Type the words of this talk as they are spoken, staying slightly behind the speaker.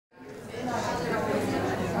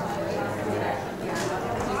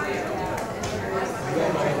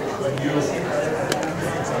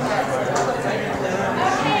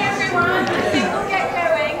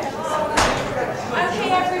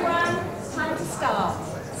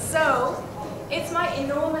my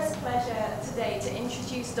enormous pleasure today to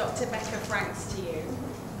introduce Dr. Becca Franks to you.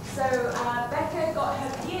 So Becca got her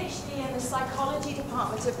PhD in the psychology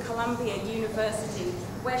department of Columbia University,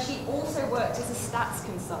 where she also worked as a stats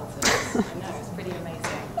consultant. I know, it's pretty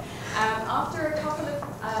amazing. After a couple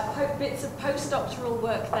of bits of postdoctoral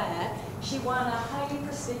work there, she won a highly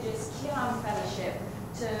prestigious Killiam Fellowship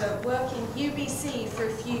to work in UBC for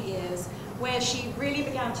a few years, where she really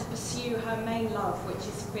began to pursue her main love, which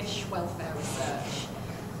is fish welfare research.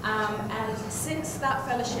 And since that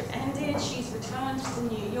fellowship ended, she's returned to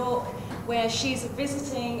New York, where she's a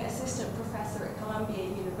visiting assistant professor at Columbia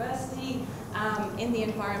University in the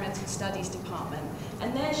Environmental Studies Department.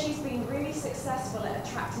 And there she's been really successful at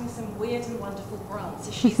attracting some weird and wonderful grants.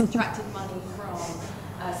 So she's attracted money from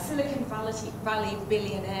Silicon Valley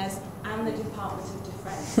billionaires and the Department of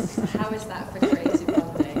Defense. So how is that for creative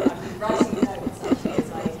bonding? I've been writing notes actually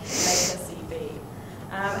as I made her CV.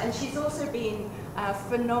 And she's also been a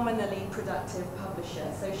phenomenally productive publisher.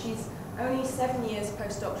 So she's only 7 years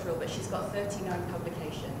postdoctoral, but she's got 39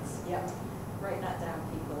 publications. Yep, write that down,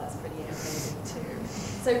 people. That's pretty amazing too.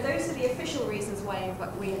 So those are the official reasons why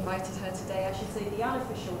we invited her today. I should say the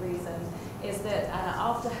unofficial reason is that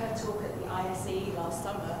after her talk at the ISE last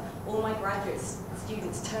summer, all my graduate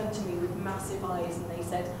students turned to me with massive eyes and they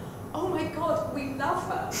said, "Oh my God, we love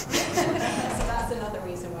her." So that's another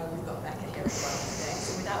reason why we've got Becca here as well today.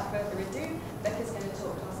 So without further ado, Becca's going to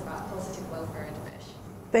talk to us about positive welfare in fish.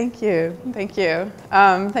 Thank you. Thank you.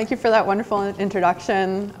 Thank you for that wonderful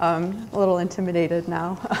introduction. I'm a little intimidated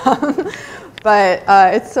now. But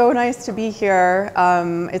it's so nice to be here.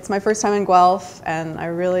 It's my first time in Guelph, and I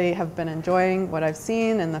really have been enjoying what I've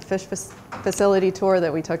seen, and the fish facility tour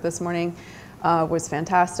that we took this morning was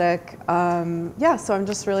fantastic. Yeah, so I'm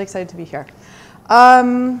just really excited to be here.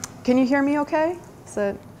 Can you hear me okay? Is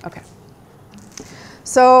it okay?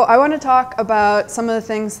 So I want to talk about some of the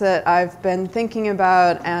things that I've been thinking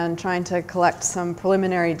about and trying to collect some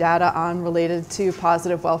preliminary data on related to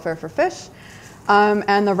positive welfare for fish,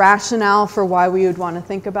 and the rationale for why we would want to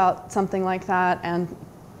think about something like that, and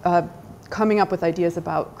coming up with ideas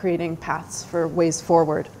about creating paths for ways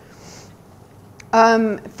forward.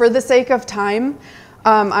 For the sake of time,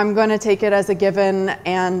 I'm going to take it as a given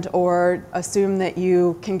and or assume that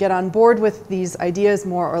you can get on board with these ideas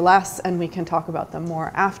more or less, and we can talk about them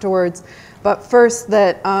more afterwards. But first,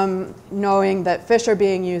 that knowing that fish are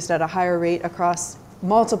being used at a higher rate across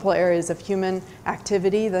multiple areas of human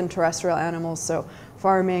activity than terrestrial animals, so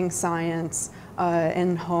farming, science,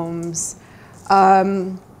 in homes.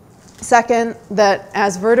 Second, that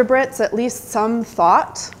as vertebrates, at least some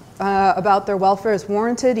thought about their welfare is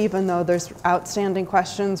warranted, even though there's outstanding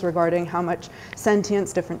questions regarding how much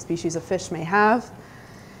sentience different species of fish may have.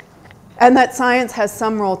 And that science has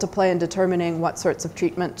some role to play in determining what sorts of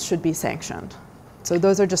treatments should be sanctioned. So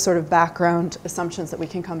those are just sort of background assumptions that we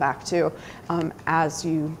can come back to as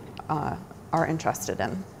you are interested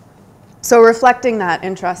in. So reflecting that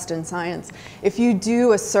interest in science, if you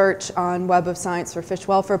do a search on Web of Science for fish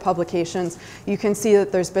welfare publications, you can see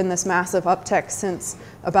that there's been this massive uptick since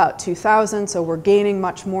about 2000, so we're gaining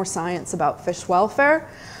much more science about fish welfare.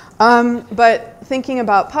 But thinking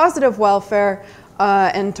about positive welfare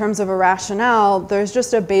in terms of a rationale, there's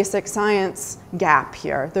just a basic science gap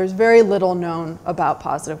here. There's very little known about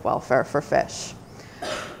positive welfare for fish.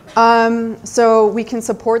 So we can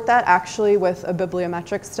support that actually with a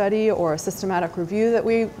bibliometric study or a systematic review that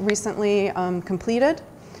we recently completed.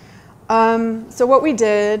 So what we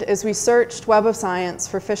did is we searched Web of Science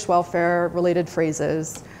for fish welfare related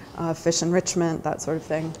phrases, fish enrichment, that sort of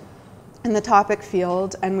thing, in the topic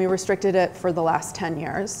field, and we restricted it for the last 10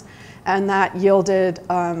 years. And that yielded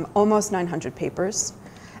almost 900 papers.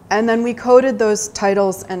 And then we coded those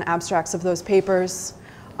titles and abstracts of those papers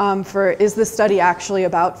for, is this study actually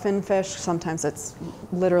about finfish? Sometimes it's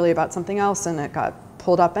literally about something else and it got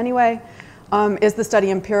pulled up anyway. Is the study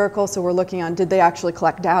empirical? So we're looking on, did they actually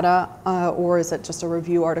collect data, or is it just a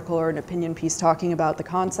review article or an opinion piece talking about the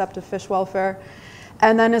concept of fish welfare?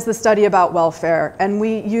 And then is the study about welfare? And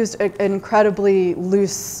we used an incredibly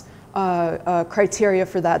loose criteria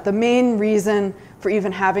for that. The main reason for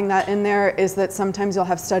even having that in there is that sometimes you'll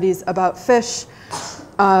have studies about fish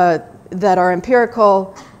that are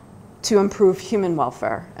empirical to improve human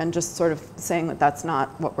welfare, and just sort of saying that that's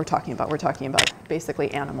not what we're talking about. We're talking about basically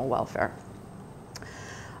animal welfare.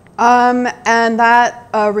 And that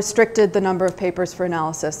restricted the number of papers for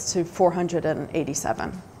analysis to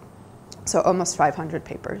 487, so almost 500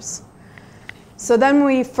 papers. So then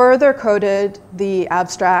we further coded the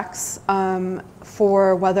abstracts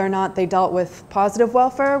for whether or not they dealt with positive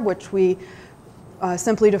welfare, which we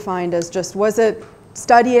simply defined as just, was it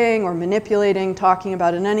studying or manipulating, talking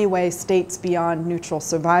about in any way states beyond neutral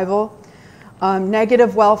survival.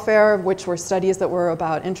 Negative welfare, which were studies that were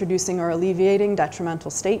about introducing or alleviating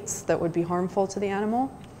detrimental states that would be harmful to the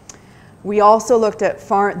animal. We also looked at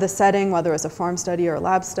the setting, whether it was a farm study or a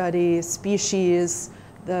lab study, species,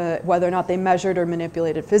 whether or not they measured or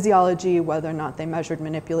manipulated physiology, whether or not they measured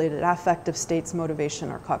manipulated affective states,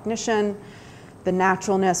 motivation, or cognition, the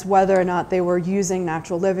naturalness, whether or not they were using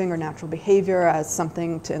natural living or natural behavior as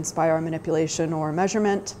something to inspire manipulation or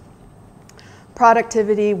measurement.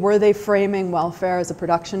 Productivity, were they framing welfare as a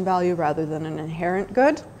production value rather than an inherent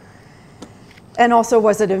good? And also,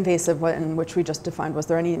 was it invasive, in which we just defined, was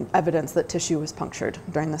there any evidence that tissue was punctured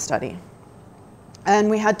during the study? And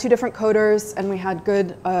we had 2 different coders, and we had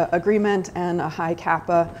good agreement and a high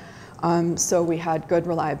kappa. So we had good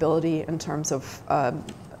reliability in terms of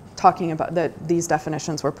talking about that these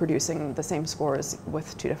definitions were producing the same scores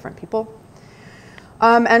with 2 different people.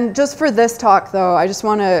 And just for this talk, though, I just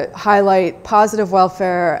want to highlight positive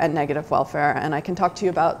welfare and negative welfare. And I can talk to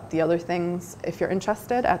you about the other things if you're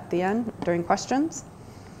interested at the end during questions.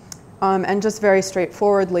 And just very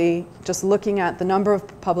straightforwardly, just looking at the number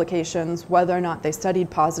of publications, whether or not they studied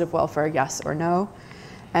positive welfare, yes or no.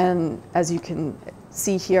 And as you can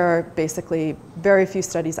see here, basically, very few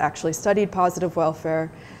studies actually studied positive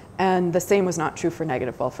welfare. And the same was not true for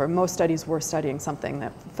negative welfare. Most studies were studying something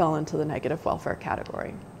that fell into the negative welfare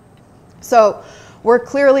category. So we're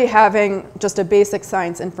clearly having just a basic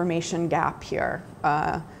science information gap here,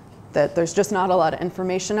 that there's just not a lot of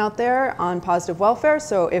information out there on positive welfare.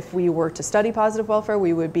 So if we were to study positive welfare,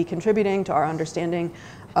 we would be contributing to our understanding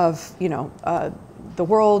of the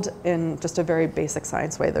world in just a very basic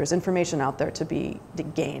science way. There's information out there to be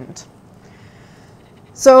gained.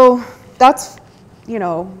 So that's,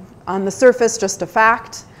 on the surface, just a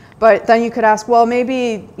fact. But then you could ask, well,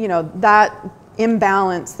 maybe, that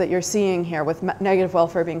imbalance that you're seeing here with negative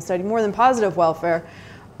welfare being studied more than positive welfare,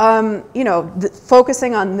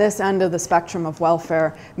 focusing on this end of the spectrum of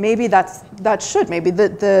welfare, maybe maybe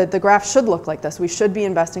the graph should look like this. We should be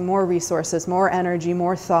investing more resources, more energy,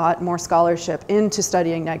 more thought, more scholarship into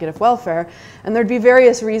studying negative welfare. And there'd be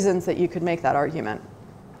various reasons that you could make that argument.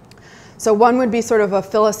 So one would be sort of a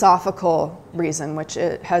philosophical reason, which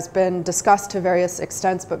it has been discussed to various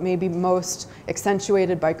extents, but maybe most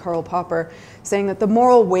accentuated by Karl Popper, saying that the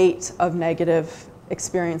moral weight of negative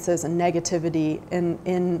experiences and negativity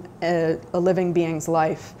in a living being's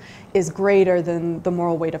life is greater than the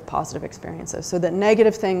moral weight of positive experiences. So that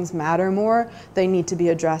negative things matter more, they need to be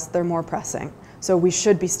addressed, they're more pressing. So we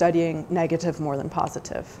should be studying negative more than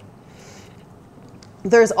positive.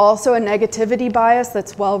 There's also a negativity bias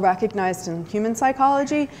that's well recognized in human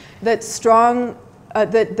psychology, that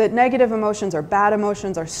that negative emotions or bad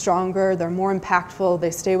emotions are stronger, they're more impactful, they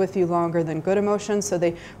stay with you longer than good emotions, so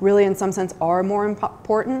they really in some sense are more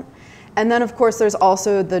important. And then of course there's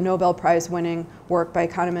also the Nobel Prize winning work by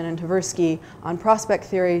Kahneman and Tversky on prospect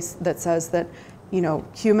theories that says that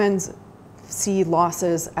humans see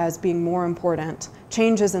losses as being more important.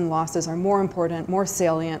 Changes in losses are more important, more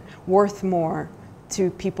salient, worth more to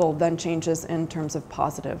people than changes in terms of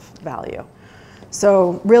positive value.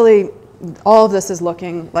 So really, all of this is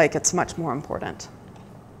looking like it's much more important.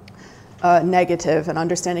 Negative and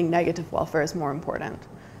understanding negative welfare is more important.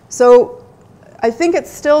 So I think it's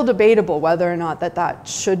still debatable whether or not that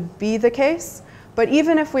should be the case. But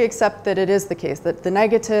even if we accept that it is the case, that the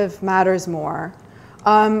negative matters more,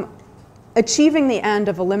 achieving the end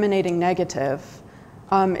of eliminating negative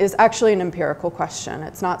is actually an empirical question.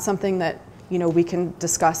 It's not something that we can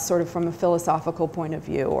discuss sort of from a philosophical point of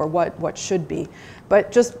view or what should be.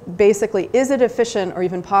 But just basically, is it efficient or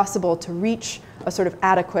even possible to reach a sort of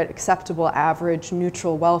adequate, acceptable, average,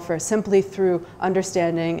 neutral welfare simply through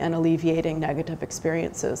understanding and alleviating negative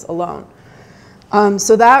experiences alone?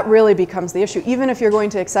 So that really becomes the issue. Even if you're going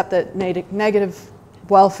to accept that negative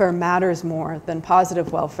welfare matters more than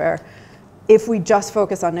positive welfare, if we just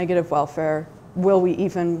focus on negative welfare, will we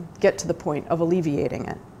even get to the point of alleviating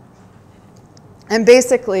it? And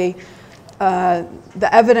basically, the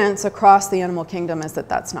evidence across the animal kingdom is that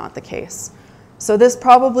that's not the case. So this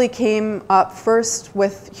probably came up first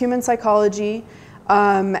with human psychology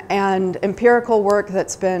and empirical work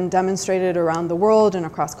that's been demonstrated around the world and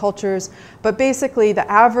across cultures. But basically, the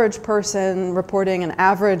average person reporting an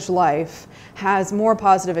average life has more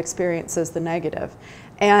positive experiences than negative.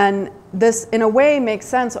 And this, in a way, makes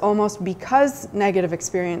sense almost because negative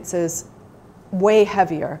experiences weigh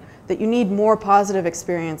heavier, that you need more positive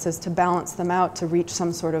experiences to balance them out to reach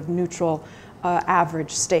some sort of neutral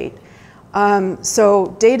average state.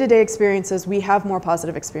 So day-to-day experiences, we have more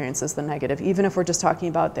positive experiences than negative, even if we're just talking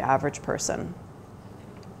about the average person.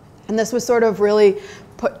 And this was sort of really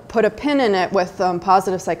put a pin in it with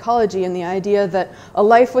positive psychology and the idea that a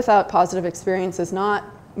life without positive experience is not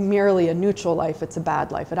merely a neutral life, it's a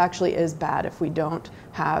bad life. It actually is bad if we don't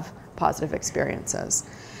have positive experiences.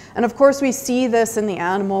 And of course, we see this in the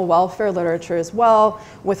animal welfare literature as well,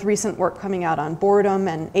 with recent work coming out on boredom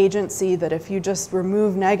and agency, that if you just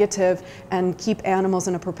remove negative and keep animals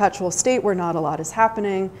in a perpetual state where not a lot is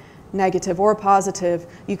happening, negative or positive,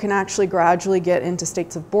 you can actually gradually get into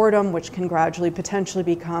states of boredom, which can gradually potentially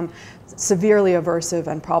become severely aversive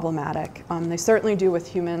and problematic. They certainly do with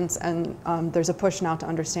humans, and there's a push now to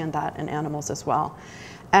understand that in animals as well.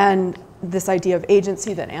 And this idea of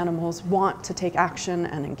agency, that animals want to take action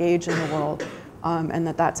and engage in the world, and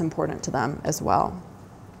that that's important to them as well.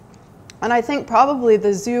 And I think probably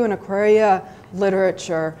the zoo and aquaria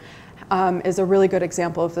literature is a really good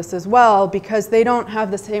example of this as well, because they don't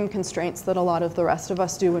have the same constraints that a lot of the rest of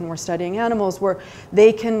us do when we're studying animals, where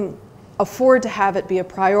they can afford to have it be a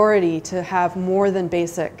priority to have more than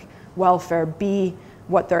basic welfare be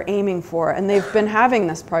what they're aiming for. And they've been having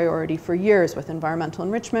this priority for years with environmental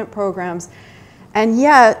enrichment programs. And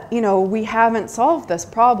yet, you know, we haven't solved this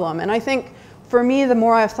problem. And I think for me, the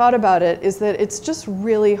more I've thought about it, is that it's just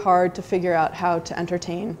really hard to figure out how to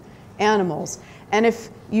entertain animals. And if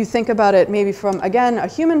you think about it maybe from, again, a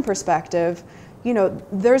human perspective, you know,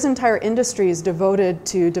 there's entire industries devoted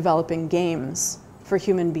to developing games for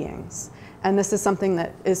human beings. And this is something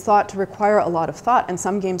that is thought to require a lot of thought, and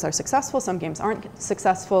some games are successful, some games aren't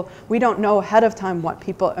successful. We don't know ahead of time what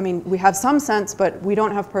people, I mean, we have some sense, but we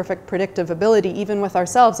don't have perfect predictive ability, even with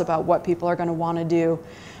ourselves, about what people are going to want to do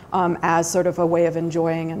as sort of a way of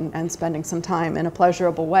enjoying and spending some time in a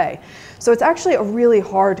pleasurable way. So it's actually a really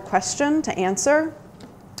hard question to answer.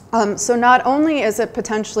 So not only is it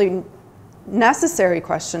potentially necessary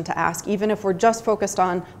question to ask, even if we're just focused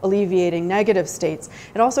on alleviating negative states,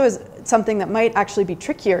 it also is something that might actually be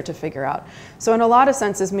trickier to figure out. So in a lot of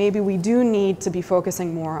senses, maybe we do need to be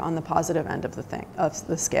focusing more on the positive end of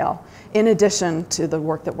the scale, in addition to the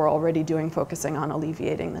work that we're already doing focusing on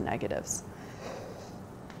alleviating the negatives.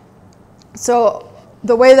 So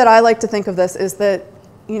the way that I like to think of this is that,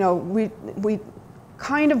 you know, we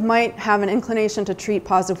kind of might have an inclination to treat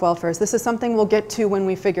positive welfare as this is something we'll get to when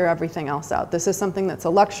we figure everything else out. This is something that's a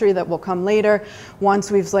luxury that will come later once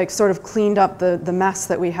we've like sort of cleaned up the mess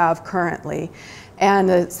that we have currently. And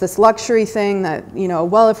it's this luxury thing that, you know,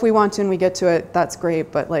 well, if we want to and we get to it, that's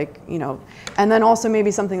great, but like, you know, and then also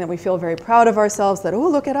maybe something that we feel very proud of ourselves, that, oh,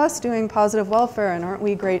 look at us doing positive welfare and aren't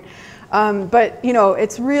we great? But, you know,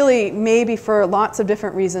 it's really maybe for lots of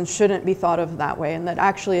different reasons shouldn't be thought of that way, and that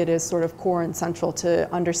actually it is sort of core and central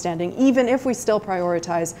to understanding, even if we still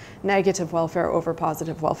prioritize negative welfare over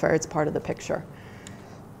positive welfare, it's part of the picture.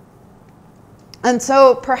 And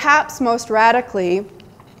so perhaps most radically,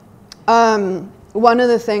 one of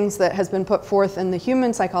the things that has been put forth in the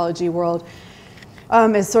human psychology world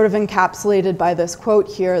is sort of encapsulated by this quote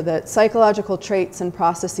here, that psychological traits and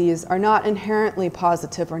processes are not inherently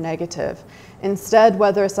positive or negative. Instead,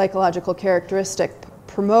 whether a psychological characteristic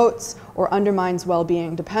promotes or undermines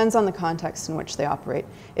well-being depends on the context in which they operate.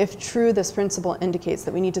 If true, this principle indicates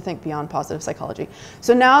that we need to think beyond positive psychology.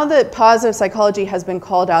 So now that positive psychology has been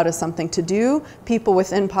called out as something to do, people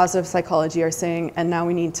within positive psychology are saying, and now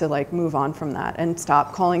we need to like move on from that and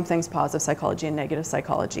stop calling things positive psychology and negative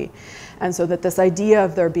psychology. And so that this idea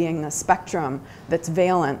of there being this spectrum that's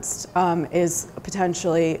valenced is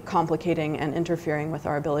potentially complicating and interfering with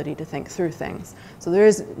our ability to think through things. So there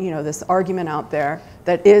is, you know, this argument out there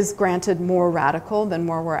that is granted more radical than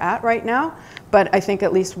where we're at right now, but I think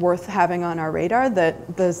at least worth having on our radar,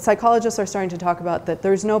 that the psychologists are starting to talk about that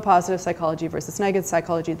there's no positive psychology versus negative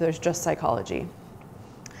psychology, there's just psychology.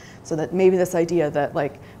 So that maybe this idea that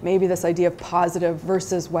like, maybe this idea of positive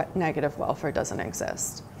versus what negative welfare doesn't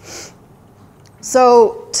exist.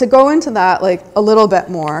 So to go into that like a little bit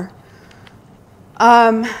more,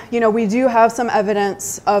 you know, we do have some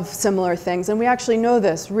evidence of similar things, and we actually know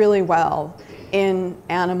this really well in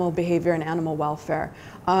animal behavior and animal welfare.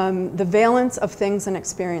 The valence of things and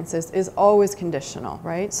experiences is always conditional,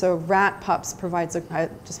 right? So rat pups provides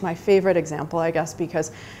just my favorite example, I guess,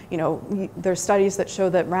 because, you know, there's studies that show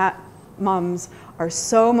that rat mums are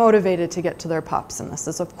so motivated to get to their pups, and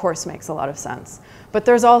this of course makes a lot of sense. But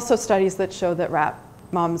there's also studies that show that rat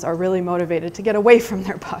moms are really motivated to get away from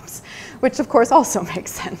their pups, which of course also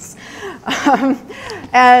makes sense.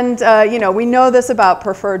 You know, we know this about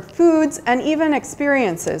preferred foods and even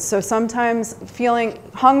experiences. So sometimes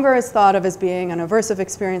hunger is thought of as being an aversive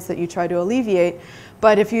experience that you try to alleviate,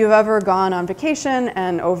 but if you've ever gone on vacation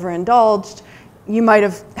and overindulged, you might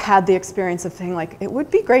have had the experience of thinking like, it would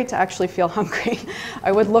be great to actually feel hungry.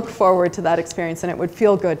 I would look forward to that experience and it would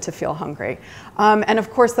feel good to feel hungry. And of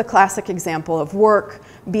course, the classic example of work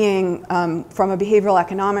being, from a behavioral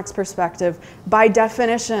economics perspective, by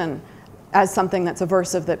definition, as something that's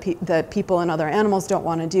aversive that people and other animals don't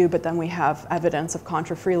want to do, but then we have evidence of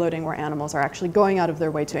contra freeloading where animals are actually going out of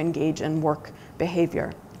their way to engage in work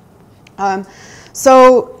behavior.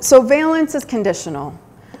 So valence is conditional.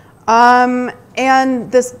 And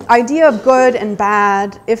this idea of good and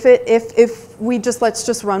bad, if we let's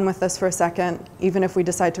just run with this for a second, even if we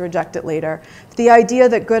decide to reject it later. The idea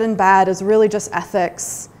that good and bad is really just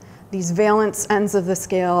ethics. These valence ends of the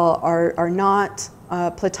scale are not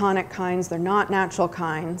Platonic kinds, they're not natural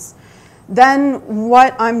kinds. Then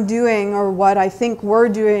what I'm doing, or what I think we're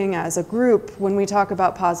doing as a group when we talk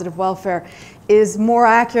about positive welfare, is more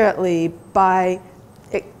accurately by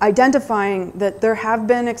identifying that there have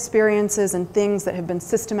been experiences and things that have been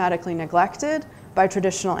systematically neglected by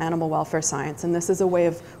traditional animal welfare science. And this is a way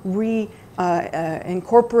of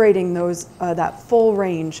incorporating that full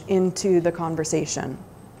range into the conversation.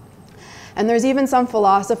 And there's even some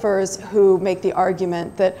philosophers who make the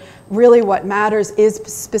argument that really what matters is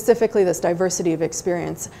specifically this diversity of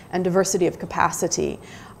experience and diversity of capacity.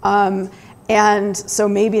 And so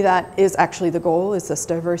maybe that is actually the goal, is this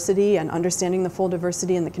diversity and understanding the full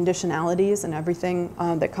diversity and the conditionalities and everything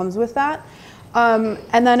that comes with that. And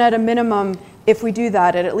then at a minimum, if we do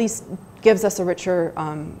that, it at least gives us a richer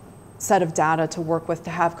set of data to work with to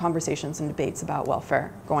have conversations and debates about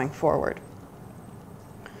welfare going forward.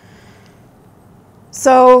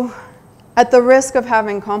 So at the risk of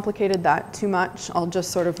having complicated that too much, I'll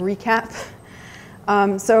just sort of recap.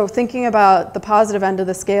 So thinking about the positive end of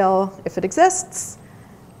the scale, if it exists,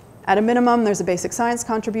 at a minimum, there's a basic science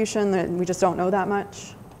contribution that we just don't know that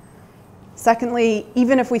much. Secondly,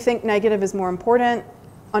 even if we think negative is more important,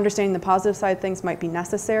 understanding the positive side of things might be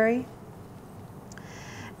necessary.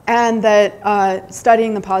 And that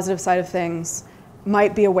studying the positive side of things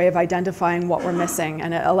might be a way of identifying what we're missing,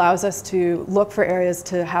 and it allows us to look for areas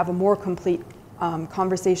to have a more complete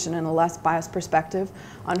conversation and a less biased perspective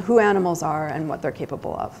on who animals are and what they're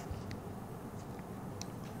capable of.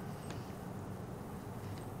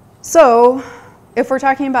 So if we're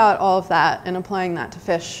talking about all of that and applying that to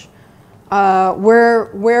fish,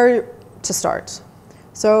 where to start?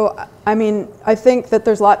 So, I mean, I think that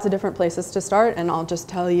there's lots of different places to start, and I'll just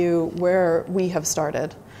tell you where we have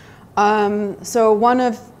started. So one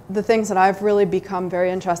of the things that I've really become very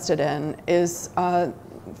interested in is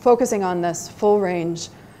focusing on this full range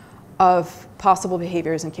of possible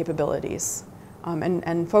behaviors and capabilities,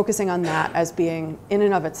 and focusing on that as being in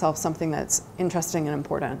and of itself something that's interesting and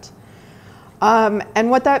important. And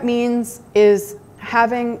what that means is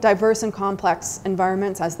having diverse and complex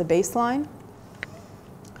environments as the baseline,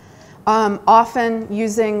 often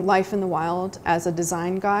using life in the wild as a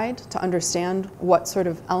design guide to understand what sort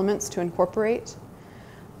of elements to incorporate,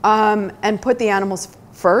 and put the animals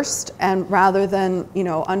first, and rather than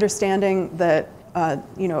understanding that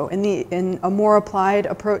in a more applied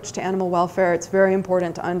approach to animal welfare, it's very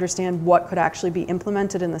important to understand what could actually be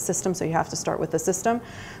implemented in the system, so you have to start with the system.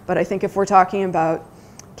 But I think if we're talking about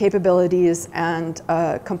capabilities and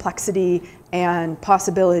complexity and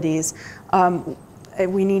possibilities,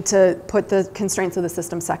 we need to put the constraints of the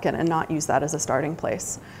system second and not use that as a starting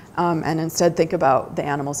place, and instead think about the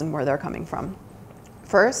animals and where they're coming from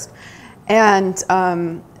first. And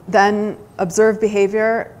then observe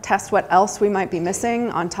behavior, test what else we might be missing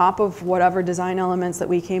on top of whatever design elements that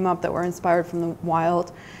we came up that were inspired from the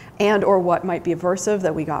wild, and or what might be aversive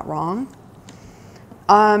that we got wrong.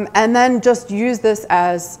 And then just use this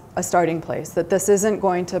as a starting place, that this isn't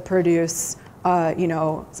going to produce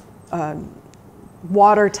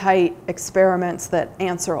watertight experiments that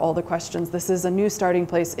answer all the questions. This is a new starting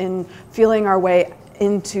place in feeling our way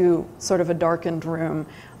into sort of a darkened room,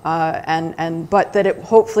 but that it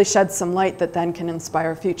hopefully sheds some light that then can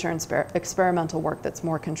inspire future experimental work that's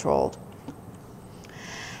more controlled.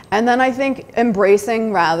 And then I think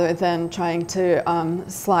embracing rather than trying to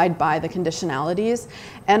slide by the conditionalities.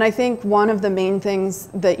 And I think one of the main things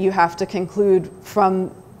that you have to conclude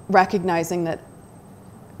from recognizing that,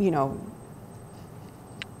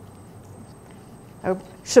 I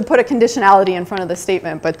should put a conditionality in front of the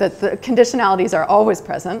statement, but that the conditionalities are always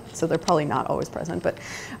present, so they're probably not always present, but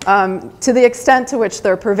to the extent to which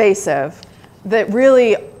they're pervasive, that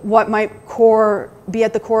really what might be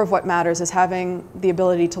at the core of what matters is having the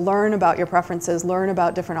ability to learn about your preferences, learn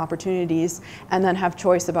about different opportunities, and then have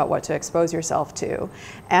choice about what to expose yourself to.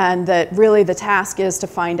 And that really the task is to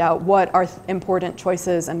find out what are important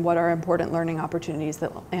choices and what are important learning opportunities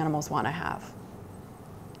that animals want to have.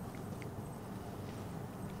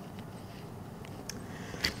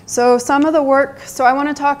 So some of the work, so I want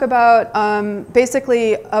to talk about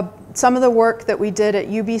basically some of the work that we did at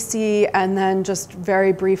UBC, and then just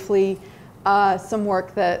very briefly some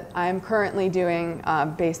work that I'm currently doing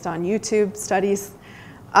based on YouTube studies.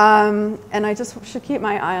 And I just should keep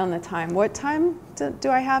my eye on the time. What time do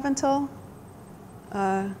I have until?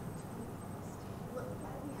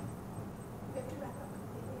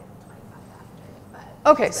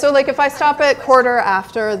 Okay, so like if I stop at quarter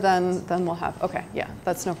after, then we'll have, okay, yeah,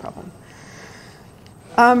 that's no problem.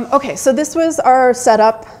 Okay, so this was our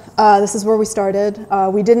setup. This is where we started.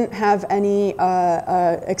 We didn't have any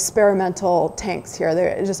experimental tanks here.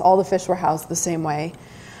 Just all the fish were housed the same way.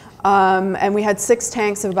 And we had 6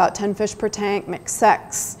 tanks of about 10 fish per tank, mixed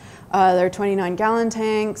sex. They're 29-gallon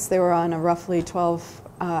tanks. They were on a roughly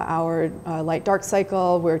 12-hour light-dark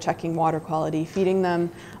cycle. We were checking water quality, feeding them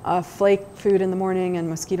flake food in the morning and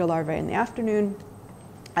mosquito larvae in the afternoon.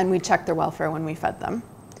 And we checked their welfare when we fed them.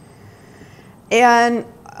 And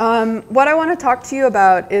what I want to talk to you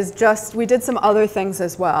about is just, we did some other things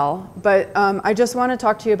as well, but I just want to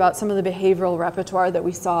talk to you about some of the behavioral repertoire that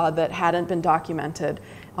we saw that hadn't been documented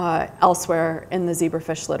elsewhere in the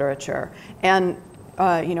zebrafish literature. And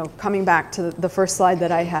you know, coming back to the first slide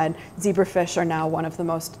that I had, zebrafish are now one of the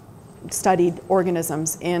most studied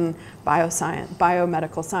organisms in bioscience,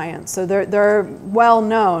 biomedical science. So they're well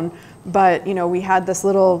known, but you know, we had this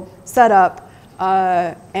little setup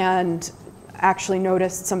and actually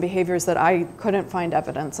noticed some behaviors that I couldn't find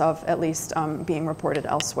evidence of, at least being reported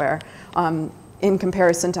elsewhere, in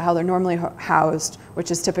comparison to how they're normally housed, which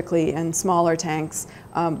is typically in smaller tanks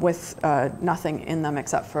with nothing in them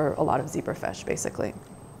except for a lot of zebrafish, basically.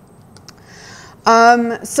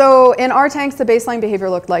 So in our tanks, the baseline behavior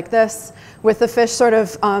looked like this, with the fish sort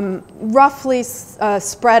of roughly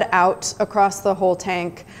spread out across the whole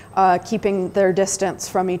tank, keeping their distance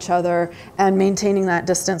from each other and maintaining that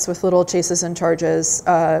distance with little chases and charges,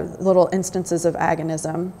 little instances of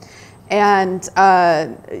agonism. And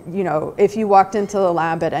you know, if you walked into the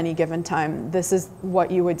lab at any given time, this is what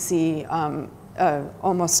you would see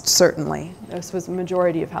almost certainly. This was the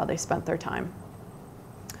majority of how they spent their time.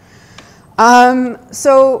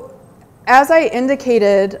 So as I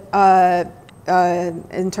indicated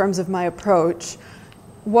in terms of my approach,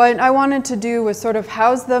 what I wanted to do was sort of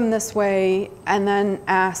house them this way and then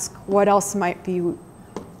ask what else might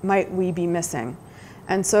we be missing.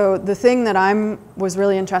 And so the thing that I was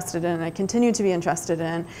really interested in, and I continue to be interested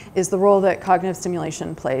in, is the role that cognitive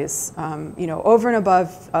stimulation plays. You know, over and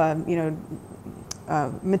above you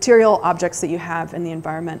know, material objects that you have in the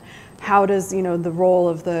environment. How does, you know, the role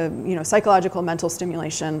of the, you know, psychological mental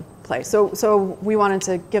stimulation play? So we wanted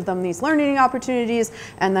to give them these learning opportunities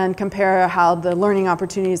and then compare how the learning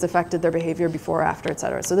opportunities affected their behavior before, after, et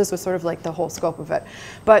cetera. So this was sort of like the whole scope of it.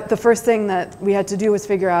 But the first thing that we had to do was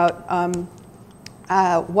figure out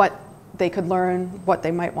what they could learn, what they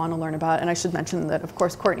might want to learn about. And I should mention that, of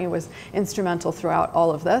course, Courtney was instrumental throughout all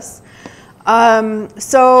of this. Courtney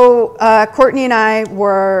and I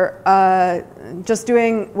were just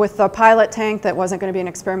doing with the pilot tank that wasn't going to be an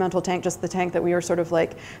experimental tank, just the tank that we were sort of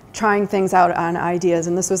like trying things out on ideas.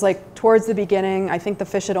 And this was like towards the beginning. I think the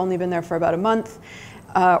fish had only been there for about a month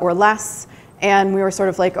or less. And we were sort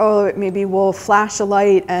of like, oh, maybe we'll flash a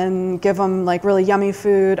light and give them like really yummy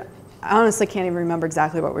food. I honestly can't even remember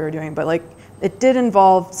exactly what we were doing, but like it did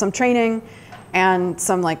involve some training and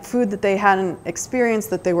some like food that they hadn't experienced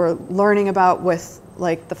that they were learning about with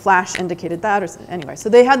like the flash indicated that, or anyway. So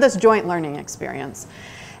they had this joint learning experience.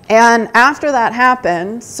 And after that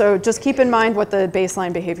happened, so just keep in mind what the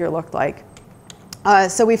baseline behavior looked like.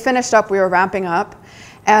 So we finished up, we were wrapping up,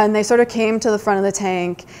 and they sort of came to the front of the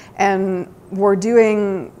tank and were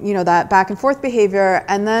doing, you know, that back and forth behavior,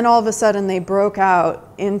 and then all of a sudden they broke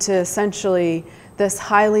out into essentially this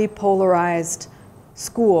highly polarized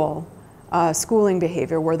schooling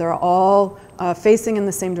behavior where they're all facing in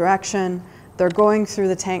the same direction, they're going through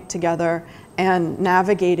the tank together and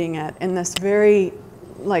navigating it in this very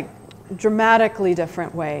like dramatically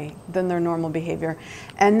different way than their normal behavior.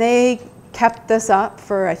 And they kept this up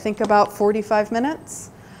for I think about 45 minutes.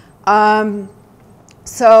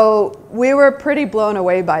 So we were pretty blown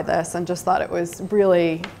away by this and just thought it was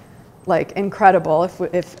really like incredible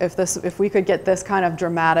if we could get this kind of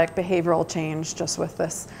dramatic behavioral change just with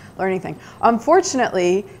this learning thing.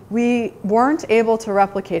 Unfortunately, we weren't able to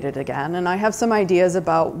replicate it again, and I have some ideas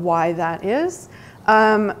about why that is.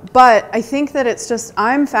 But I think that it's just,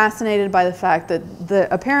 I'm fascinated by the fact that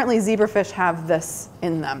apparently zebrafish have this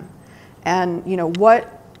in them. And you know,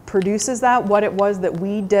 what produces that, what it was that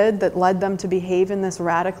we did that led them to behave in this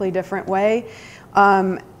radically different way.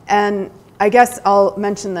 And I guess I'll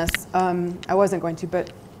mention this, I wasn't going to,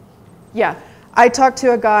 but Yeah, I talked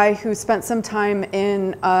to a guy who spent some time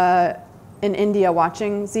in India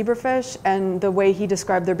watching zebrafish, and the way he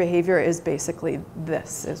described their behavior is basically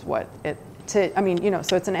this is what it, I mean, you know,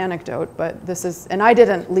 so it's an anecdote, but this is, and I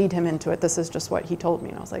didn't lead him into it, this is just what he told me,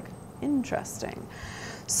 and I was like, interesting.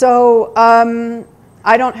 So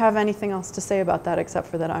I don't have anything else to say about that except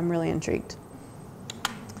for that I'm really intrigued.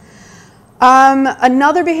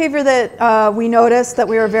 Another behavior that we noticed that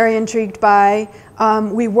we were very intrigued by,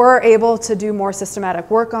 we were able to do more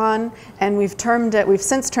systematic work on, and we've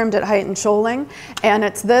since termed it heightened shoaling, and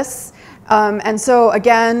it's this. And so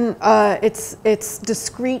again, it's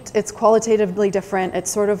discrete, it's qualitatively different, it's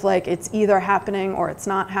sort of like it's either happening or it's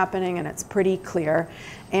not happening, and it's pretty clear.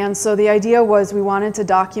 And so the idea was we wanted to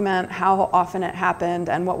document how often it happened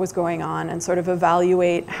and what was going on, and sort of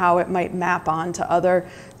evaluate how it might map on to other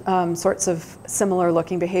sorts of similar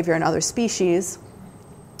looking behavior in other species.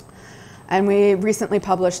 And we recently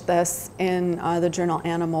published this in the journal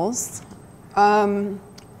Animals.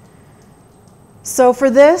 So for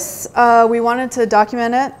this, we wanted to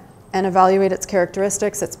document it and evaluate its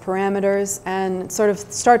characteristics, its parameters, and sort of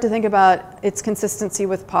start to think about its consistency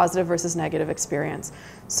with positive versus negative experience.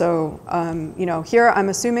 So, you know, here I'm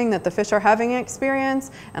assuming that the fish are having an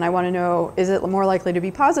experience, and I want to know, is it more likely to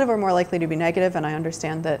be positive or more likely to be negative? And I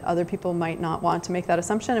understand that other people might not want to make that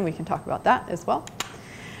assumption, and we can talk about that as well.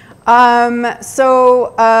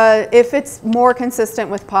 If it's more consistent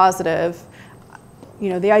with positive, you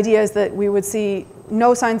know, the idea is that we would see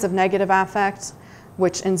no signs of negative affect,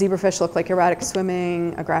 which in zebrafish look like erratic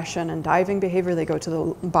swimming, aggression, and diving behavior. They go to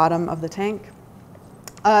the bottom of the tank.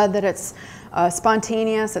 That it's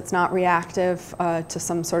spontaneous, it's not reactive to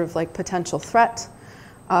some sort of like potential threat.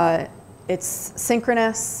 It's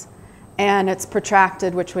synchronous, and it's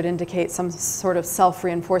protracted, which would indicate some sort of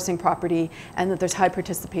self-reinforcing property, and that there's high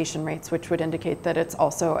participation rates, which would indicate that it's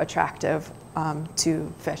also attractive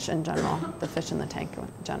to fish in general, the fish in the tank in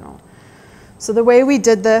general. So the way we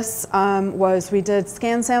did this was we did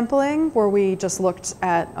scan sampling, where we just looked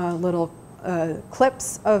at little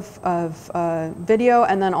clips of video,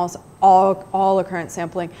 and then also all occurrence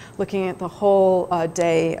sampling, looking at the whole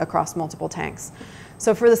day across multiple tanks.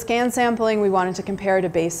 So for the scan sampling, we wanted to compare to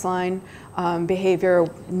baseline behavior,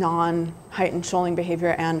 non-heightened shoaling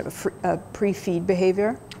behavior, and pre-feed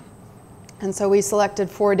behavior. And so we selected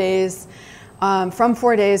 4 days. From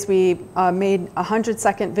 4 days, we made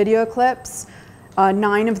 100-second video clips,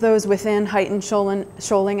 9 of those within heightened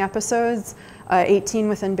shoaling episodes, 18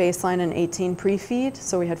 within baseline, and 18 pre-feed.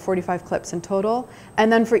 So we had 45 clips in total.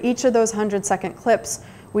 And then for each of those 100-second clips,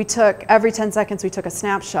 we took, every 10 seconds, we took a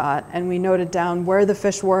snapshot, and we noted down where the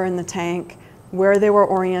fish were in the tank, where they were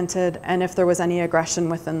oriented, and if there was any aggression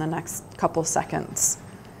within the next couple seconds.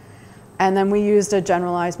 And then we used a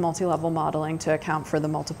generalized multi-level modeling to account for the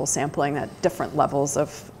multiple sampling at different levels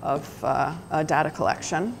of data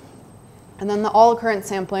collection. And then the all-occurrence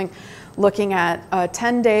sampling, looking at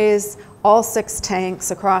 10 days, all 6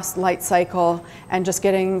 tanks across light cycle, and just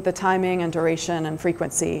getting the timing and duration and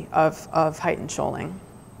frequency of heightened shoaling.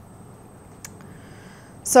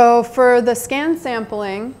 So for the scan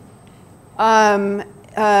sampling,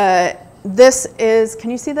 this is,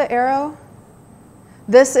 can you see the arrow?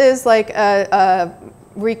 This is like a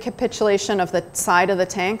recapitulation of the side of the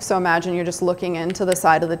tank. So imagine you're just looking into the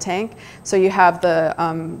side of the tank. So you have the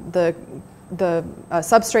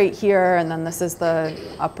substrate here, and then this is the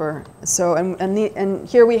upper. So and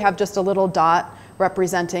here we have just a little dot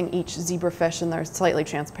representing each zebrafish, and they're slightly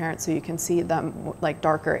transparent, so you can see them, like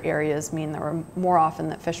darker areas mean there were more often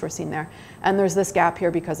that fish were seen there. And there's this gap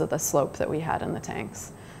here because of the slope that we had in the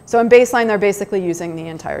tanks. So in baseline, they're basically using the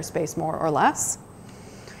entire space more or less.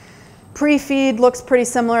 Pre-feed looks pretty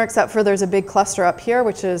similar, except for there's a big cluster up here,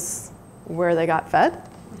 which is where they got fed.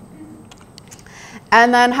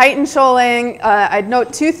 And then heightened shoaling, I'd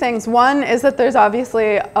note 2 things. One is that there's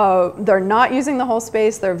obviously, they're not using the whole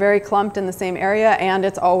space, they're very clumped in the same area, and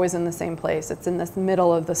it's always in the same place. It's in this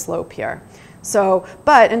middle of the slope here. So,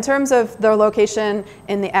 but in terms of their location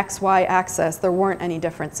in the XY axis, there weren't any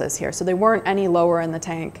differences here. So they weren't any lower in the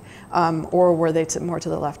tank, or were they more to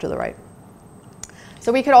the left or the right.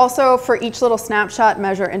 So we could also, for each little snapshot,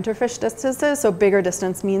 measure interfish distances. So bigger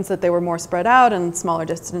distance means that they were more spread out, and smaller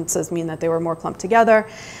distances mean that they were more clumped together.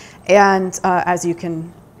 And as you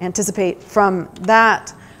can anticipate from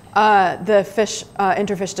that, the fish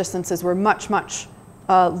interfish distances were much, much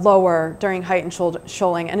lower during heightened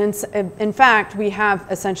shoaling. And in fact, we have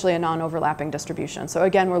essentially a non-overlapping distribution. So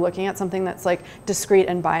again, we're looking at something that's like discrete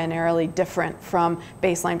and binarily different from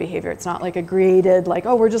baseline behavior. It's not like a graded, like,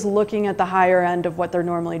 oh, we're just looking at the higher end of what they're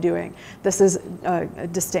normally doing. This is a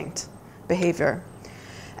distinct behavior.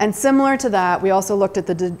 And similar to that, we also looked at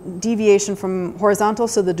the deviation from horizontal,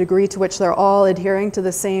 so the degree to which they're all adhering to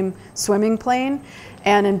the same swimming plane.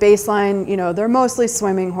 And in baseline, you know, they're mostly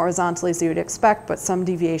swimming horizontally as you would expect, but some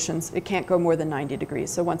deviations, it can't go more than 90 degrees.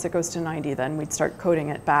 So once it goes to 90, then we'd start coding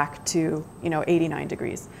it back to, you know, 89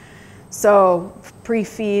 degrees. So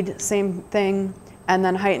pre-feed, same thing, and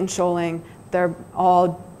then height and shoaling, they're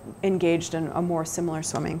all engaged in a more similar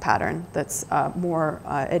swimming pattern that's more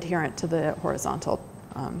adherent to the horizontal.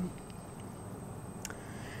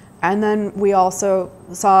 And then we also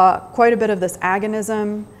saw quite a bit of this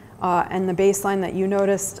agonism and the baseline that you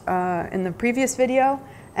noticed in the previous video,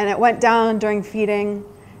 and it went down during feeding,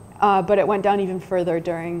 but it went down even further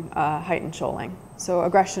during height and shoaling. So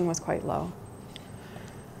aggression was quite low.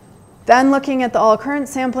 Then looking at the all-occurrence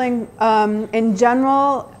sampling, in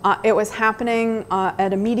general, it was happening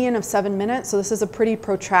at a median of 7 minutes, so this is a pretty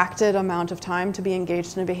protracted amount of time to be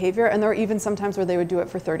engaged in a behavior, and there were even some times where they would do it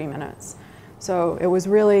for 30 minutes. So it was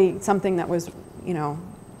really something that was, you know,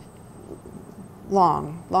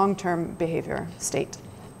 long-term behavior state.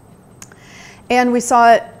 And we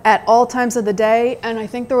saw it at all times of the day, and I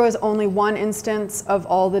think there was only one instance of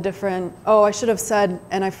all the different, oh, I should have said,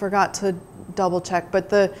 and I forgot to double check,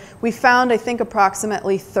 but we found, I think,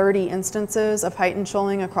 approximately 30 instances of height and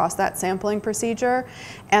shoaling across that sampling procedure,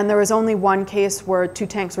 and there was only one case where 2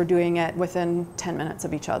 tanks were doing it within 10 minutes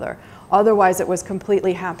of each other. Otherwise, it was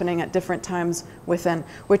completely happening at different times within,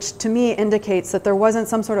 which to me indicates that there wasn't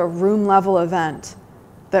some sort of room level event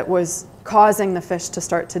that was causing the fish to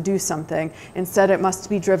start to do something. Instead, it must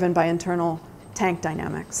be driven by internal tank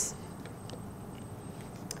dynamics.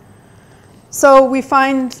 So we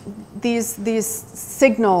find these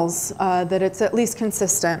signals that it's at least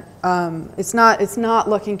consistent. It's not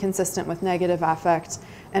looking consistent with negative affect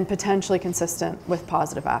and potentially consistent with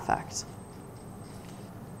positive affect.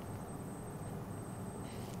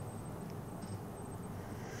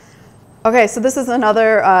 Okay, so this is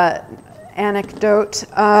another anecdote.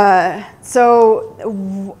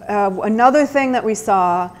 Another thing that we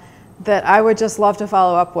saw that I would just love to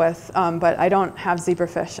follow up with, but I don't have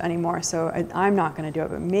zebrafish anymore, so I'm not going to do it,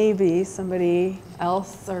 but maybe somebody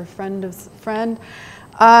else or friend of friend,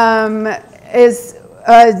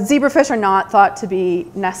 zebrafish are not thought to be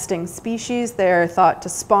nesting species. They're thought to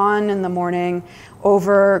spawn in the morning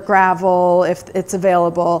over gravel if it's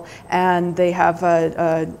available, and they have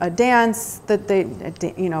a dance that they,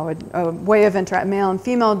 you know, a way of male and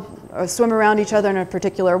female swim around each other in a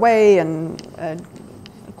particular way and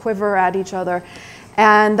quiver at each other.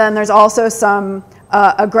 And then there's also some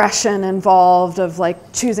aggression involved of like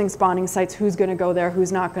choosing spawning sites, who's going to go there,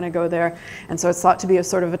 who's not going to go there. And so it's thought to be a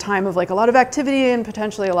sort of a time of like a lot of activity and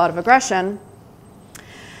potentially a lot of aggression.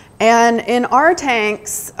 And in our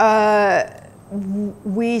tanks,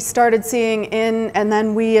 we started seeing and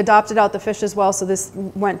then we adopted out the fish as well, so this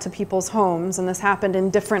went to people's homes, and this happened in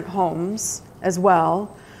different homes as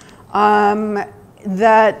well,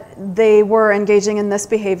 that they were engaging in this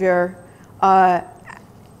behavior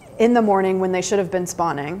in the morning when they should have been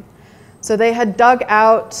spawning. So they had dug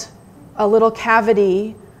out a little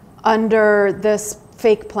cavity under this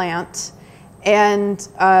fake plant, and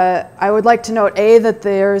I would like to note, A, that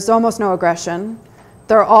there's almost no aggression.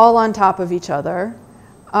 They're all on top of each other.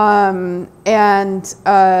 You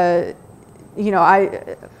know,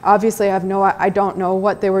 I don't know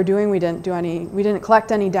what they were doing. We didn't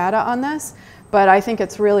collect any data on this, but I think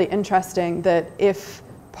it's really interesting that if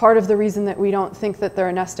part of the reason that we don't think that they're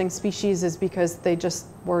a nesting species is because they just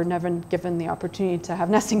were never given the opportunity to have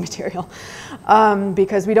nesting material.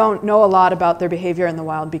 Because we don't know a lot about their behavior in the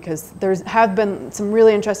wild, because there have been some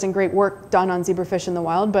really interesting, great work done on zebrafish in the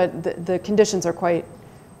wild, but the conditions are quite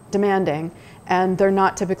demanding, and they're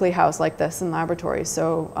not typically housed like this in laboratories.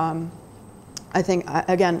 So I think,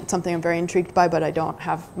 again, something I'm very intrigued by, but I don't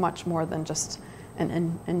have much more than just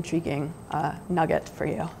an intriguing nugget for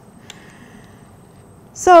you.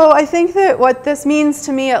 So I think that what this means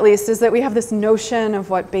to me, at least, is that we have this notion of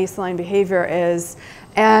what baseline behavior is,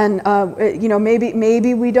 and you know,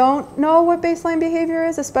 maybe we don't know what baseline behavior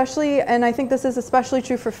is, especially, and I think this is especially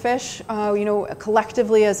true for fish. You know,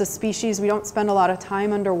 collectively as a species, we don't spend a lot of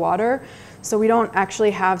time underwater, so we don't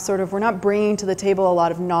actually have we're not bringing to the table a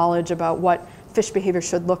lot of knowledge about what fish behavior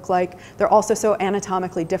should look like. They're also so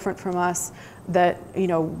anatomically different from us that, you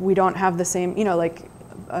know, we don't have the same, you know, like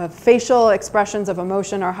facial expressions of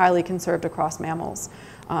emotion are highly conserved across mammals.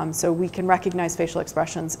 So we can recognize facial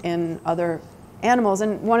expressions in other animals.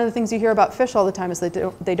 And one of the things you hear about fish all the time is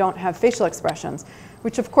that they don't have facial expressions,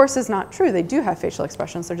 which of course is not true. They do have facial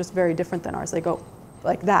expressions. They're just very different than ours. They go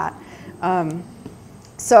like that.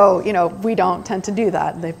 So, you know, we don't tend to do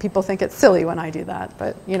that. People think it's silly when I do that,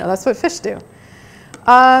 but, you know, that's what fish do.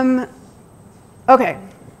 Okay.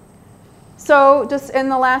 So just in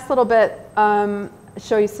the last little bit,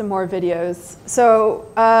 show you some more videos. So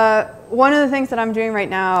one of the things that I'm doing right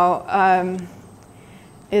now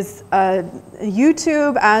is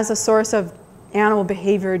YouTube as a source of animal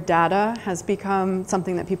behavior data has become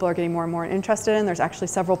something that people are getting more and more interested in. There's actually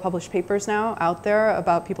several published papers now out there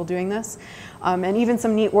about people doing this. And even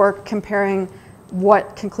some neat work comparing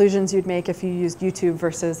what conclusions you'd make if you used YouTube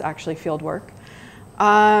versus actually field work.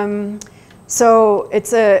 So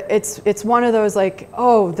it's one of those like,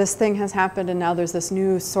 oh, this thing has happened and now there's this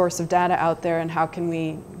new source of data out there and how can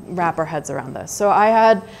we wrap our heads around this? So I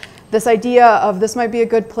had this idea of this might be a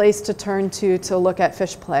good place to turn to look at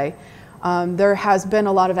fish play. There has been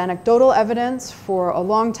a lot of anecdotal evidence for a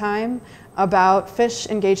long time about fish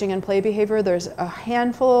engaging in play behavior. There's a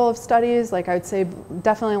handful of studies, like I would say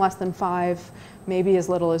definitely less than 5, maybe as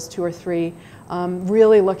little as 2 or 3,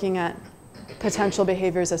 really looking at potential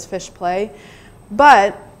behaviors as fish play.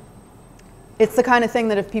 But it's the kind of thing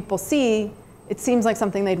that if people see, it seems like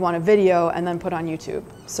something they'd want to video and then put on YouTube.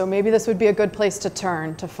 So maybe this would be a good place to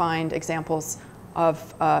turn to find examples of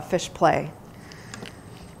fish play.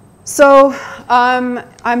 So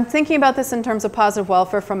I'm thinking about this in terms of positive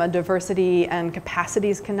welfare from a diversity and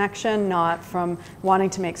capacities connection, not from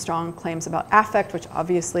wanting to make strong claims about affect, which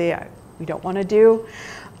obviously we don't want to do.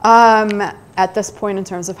 At this point in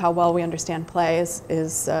terms of how well we understand play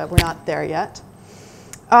we're not there yet.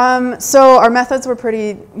 So our methods were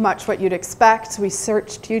pretty much what you'd expect. We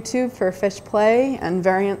searched YouTube for fish play and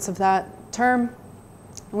variants of that term.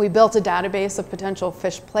 We built a database of potential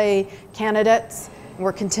fish play candidates.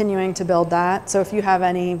 We're continuing to build that. So if you have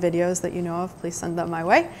any videos that you know of, please send them my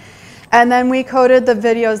way. And then we coded the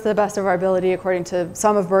videos to the best of our ability according to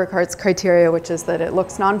some of Burkhart's criteria, which is that it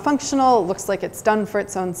looks non-functional, it looks like it's done for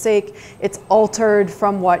its own sake, it's altered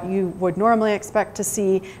from what you would normally expect to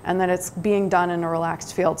see, and that it's being done in a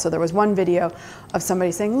relaxed field. So there was one video of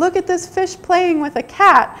somebody saying, look at this fish playing with a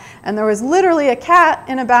cat. And there was literally a cat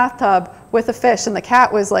in a bathtub with a fish, and the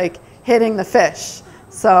cat was like hitting the fish.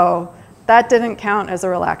 So that didn't count as a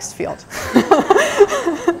relaxed field.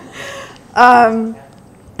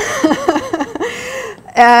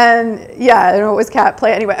 And yeah, I don't know, it was cat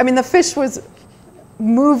play. Anyway, I mean, the fish was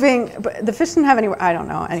moving, but the fish didn't have anywhere, I don't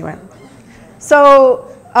know, anyway. So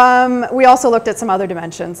we also looked at some other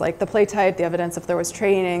dimensions, like the play type, the evidence if there was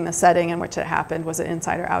training, the setting in which it happened, was it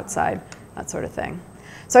inside or outside, that sort of thing.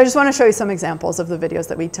 So I just want to show you some examples of the videos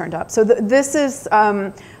that we turned up. So this is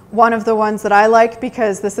one of the ones that I like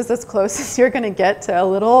because this is as close as you're going to get to a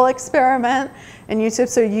little experiment in YouTube.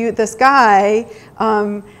 So this guy,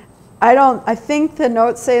 I think the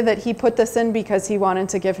notes say that he put this in because he wanted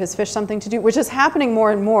to give his fish something to do, which is happening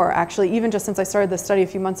more and more, actually. Even just since I started this study a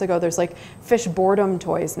few months ago, there's like fish boredom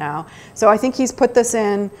toys now. So I think he's put this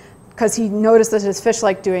in because he noticed that his fish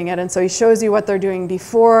like doing it, and so he shows you what they're doing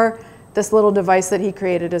before this little device that he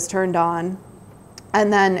created is turned on,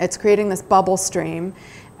 and then it's creating this bubble stream.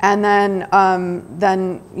 And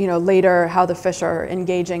then you know, later how the fish are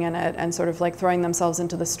engaging in it and sort of like throwing themselves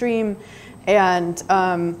into the stream and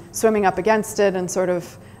swimming up against it and sort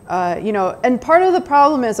of, you know, and part of the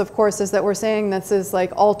problem is, of course, is that we're saying this is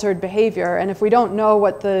like altered behavior. And if we don't know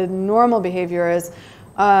what the normal behavior is,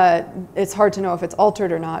 it's hard to know if it's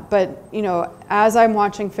altered or not. But, you know, as I'm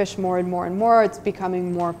watching fish more and more and more, it's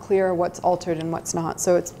becoming more clear what's altered and what's not.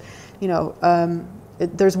 So it's, you know,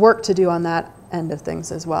 there's work to do on that end of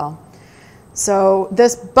things as well. So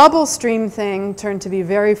this bubble stream thing turned to be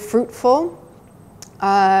very fruitful.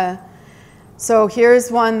 So here's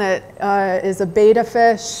one that is a beta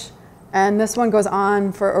fish, and this one goes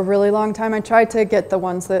on for a really long time. I tried to get the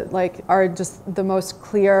ones that like are just the most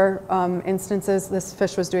clear instances. This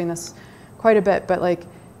fish was doing this quite a bit, but like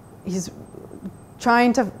he's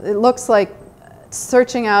trying to, it looks like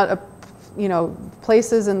searching out you know,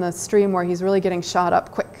 places in the stream where he's really getting shot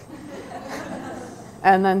up quick.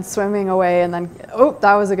 And then swimming away, and then, oh,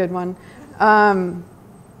 that was a good one.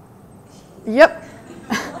 Yep.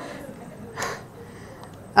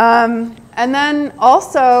 And then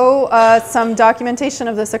also some documentation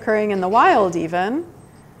of this occurring in the wild even.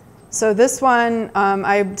 So this one,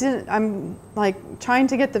 I'm like trying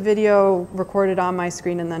to get the video recorded on my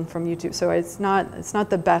screen and then from YouTube. So it's not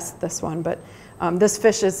the best, this one, but this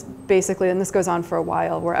fish is basically, and this goes on for a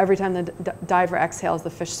while, where every time the diver exhales, the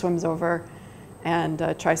fish swims over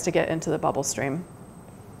and tries to get into the bubble stream.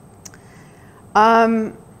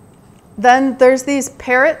 Then there's these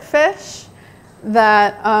parrotfish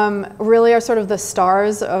that really are sort of the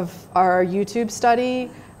stars of our YouTube study.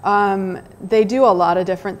 They do a lot of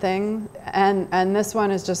different things, and this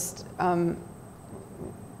one is just,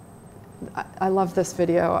 I love this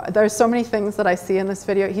video. There's so many things that I see in this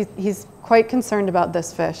video. He's quite concerned about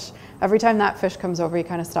this fish. Every time that fish comes over, he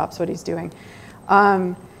kind of stops what he's doing.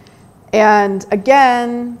 And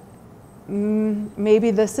again,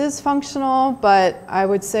 maybe this is functional, but I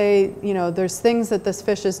would say, you know, there's things that this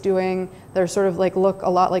fish is doing that are sort of like, look a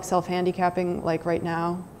lot like self-handicapping, like right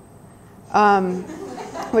now,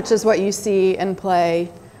 which is what you see in play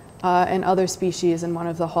in other species and one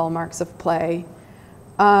of the hallmarks of play.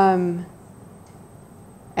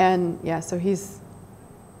 And yeah, so he's,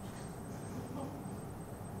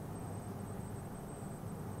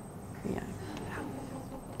 yeah.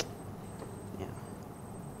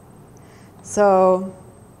 So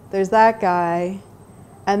there's that guy.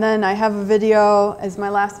 And then I have a video, as my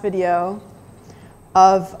last video,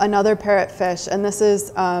 of another parrotfish. And this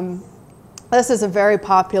is a very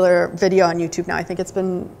popular video on YouTube now. I think it's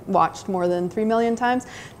been watched more than 3 million times.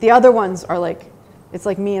 The other ones are like, it's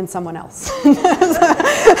like me and someone else.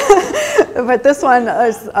 But this one,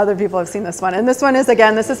 other people have seen this one. And this one is,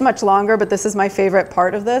 again, this is much longer, but this is my favorite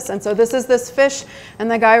part of this. And so this is this fish, and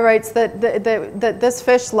the guy writes that this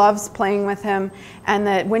fish loves playing with him, and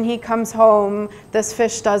that when he comes home, this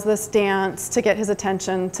fish does this dance to get his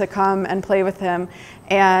attention to come and play with him.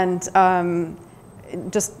 And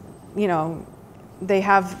just, you know, they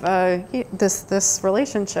have this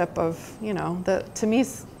relationship of, you know, to me,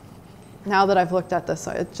 now that I've looked at this,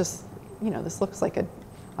 it just, you know, this looks like a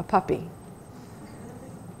puppy.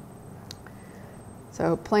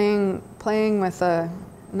 So playing with a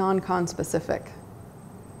non-conspecific.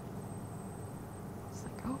 It's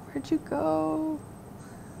like, oh, where'd you go?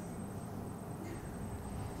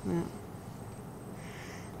 Yeah.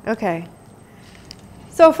 Okay.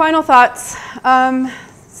 So final thoughts.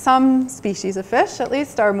 Some species of fish, at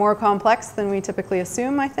least, are more complex than we typically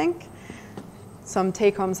assume, I think. Some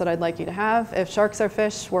take-homes that I'd like you to have. If sharks are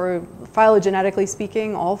fish, we're phylogenetically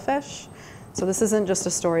speaking all fish. So this isn't just a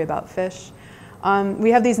story about fish. We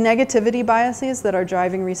have these negativity biases that are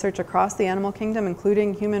driving research across the animal kingdom,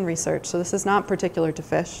 including human research. So this is not particular to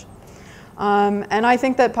fish. And I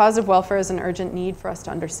think that positive welfare is an urgent need for us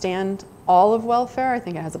to understand all of welfare. I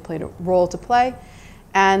think it has a role to play,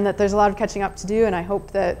 and that there's a lot of catching up to do. And I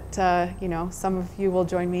hope that you know, some of you will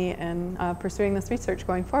join me in pursuing this research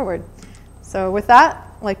going forward. So with that,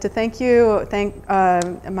 I'd like to thank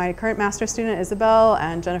my current master's student, Isabel,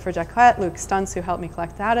 and Jennifer Jacquette, Luke Stuntz, who helped me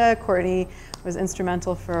collect data. Courtney was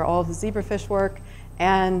instrumental for all of the zebrafish work,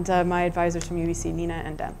 and my advisors from UBC, Nina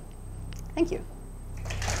and Dem. Thank you.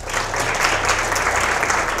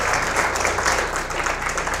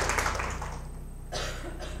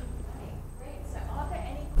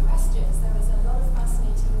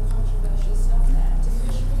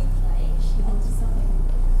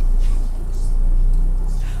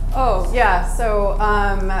 Oh, yeah, so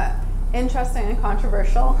interesting and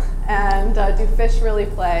controversial. And do fish really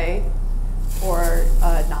play or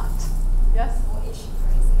not? Yes? Or is she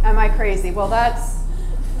crazy? Am I crazy? Well,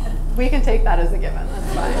 we can take that as a given.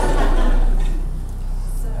 That's fine.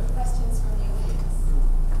 So, questions from the audience?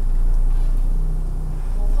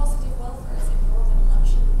 Well, positive welfare, is it more than a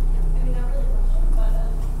luxury? I mean, not really question, but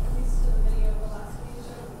at least to the video of the last week you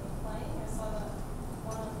showed me playing, I saw that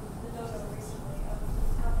one on the dodo recently of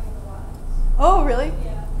tapping the lines. Oh, really?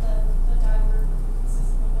 Yeah, the diver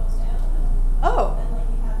consistently goes down. Oh. And like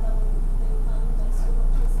you have them, they would come like swim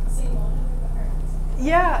up to the same one and the parents.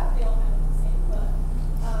 Yeah. They all kind of the same, but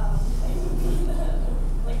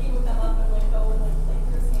like he would come up and like go and like play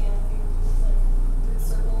through his hands. He would do like weird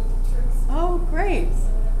circle tricks. Oh, great.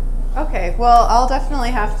 So whatever. Okay, well, I'll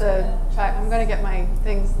definitely have to track. I'm going to get my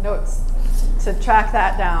notes to track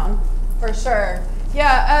that down for sure.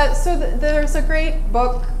 Yeah, so there's a great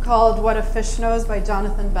book called What a Fish Knows by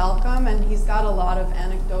Jonathan Balcom, and he's got a lot of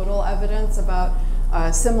anecdotal evidence about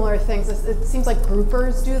similar things. It seems like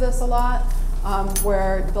groupers do this a lot,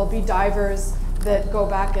 where there'll be divers that go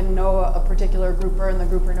back and know a particular grouper, and the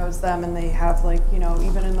grouper knows them, and they have, like, you know,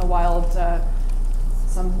 even in the wild,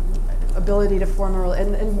 some ability to form a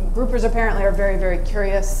and groupers apparently are very, very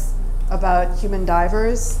curious about human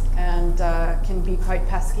divers, and can be quite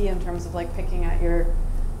pesky in terms of like picking at your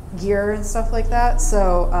gear and stuff like that.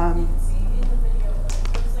 So You can see in the video,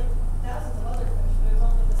 like, there's like thousands of other fish, but there's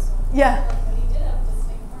only this one. Yeah. But he did have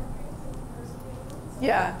distinct markings in the first video. So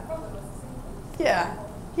Yeah. it probably was the same thing.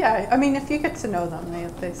 yeah, I mean, if you get to know them,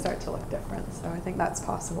 they start to look different. So I think that's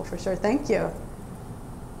possible for sure. Thank you. Is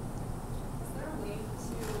there a way to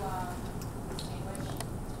distinguish between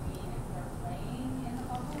if they're playing in the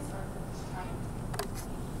bubbles or if they're just trying to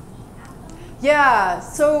at them? Yeah,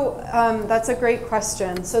 so that's a great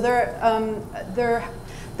question. So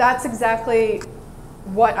that's exactly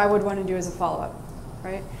what I would want to do as a follow-up,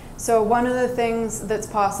 right? So one of the things that's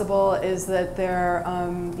possible is that they're,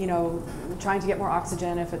 you know, trying to get more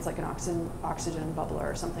oxygen if it's like an oxygen bubbler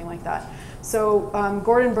or something like that. So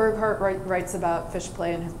Gordon Burghardt writes about fish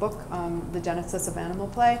play in his book, The Genesis of Animal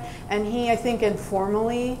Play, and he, I think,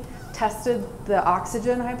 informally tested the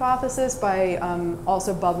oxygen hypothesis by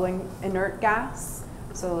also bubbling inert gas.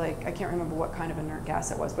 So like, I can't remember what kind of inert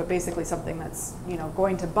gas it was, but basically something that's, you know,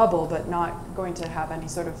 going to bubble but not going to have any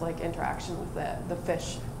sort of like interaction with the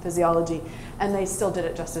fish physiology. And they still did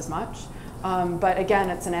it just as much. But again,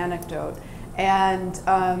 it's an anecdote. And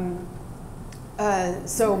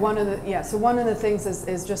so one of the things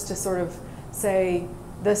is just to sort of say,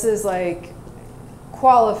 this is like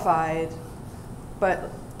qualified,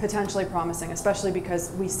 but potentially promising, especially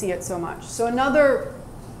because we see it so much. So another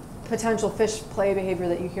potential fish play behavior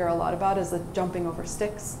that you hear a lot about is the jumping over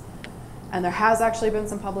sticks. And there has actually been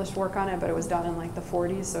some published work on it, but it was done in like the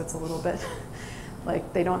 40s, so it's a little bit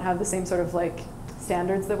like they don't have the same sort of like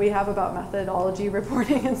standards that we have about methodology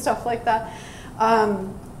reporting and stuff like that.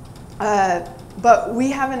 But we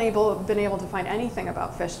haven't been able to find anything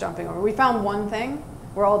about fish jumping over. We found one thing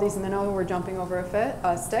where all these minnows were jumping over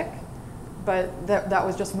a stick, but that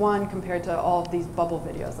was just one compared to all of these bubble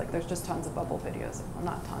videos. Like there's just tons of bubble videos. Well,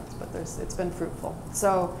 not tons, but it's been fruitful.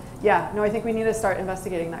 So yeah, no, I think we need to start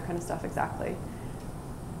investigating that kind of stuff, exactly.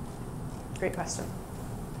 Great question.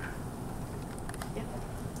 Yeah.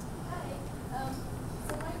 Hi.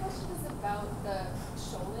 So my question is about the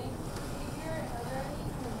shoaling behavior. Are there any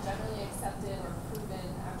kind of generally accepted or proven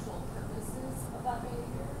actual purposes of that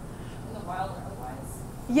behavior in the wild or otherwise?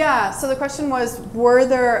 Yeah, so the question was, were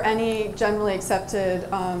there any generally accepted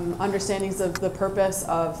understandings of the purpose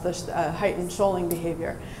of the heightened shoaling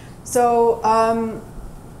behavior? So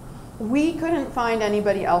we couldn't find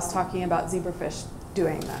anybody else talking about zebrafish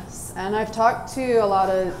doing this. And I've talked to a lot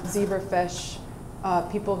of zebrafish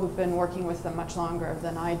people who've been working with them much longer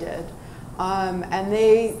than I did. And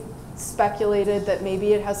they speculated that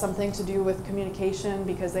maybe it has something to do with communication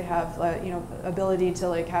because they have ability to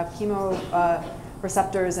like have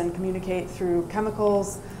receptors and communicate through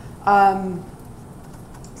chemicals.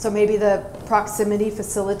 So maybe the proximity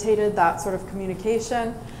facilitated that sort of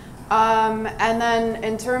communication. And then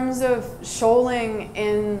in terms of shoaling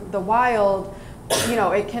in the wild,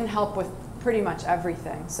 it can help with pretty much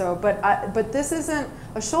everything. So, but this isn't,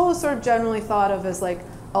 a shoal is sort of generally thought of as like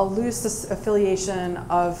a loose affiliation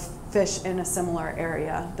of fish in a similar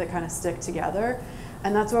area that kind of stick together.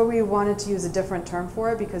 And that's why we wanted to use a different term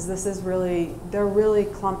for it, because this is really, they're really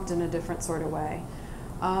clumped in a different sort of way.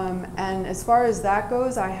 And as far as that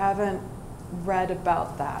goes, I haven't read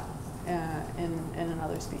about that in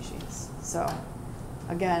another species. So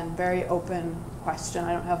again, very open question.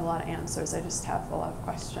 I don't have a lot of answers. I just have a lot of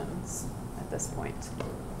questions at this point.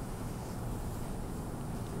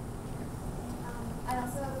 I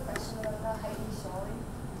also have a question about the heightened shoaling.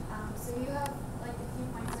 So you have like a few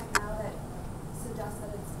points right now that suggest that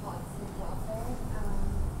it's positive welfare.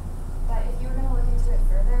 But if you were going to look into it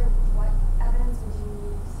further, what evidence would you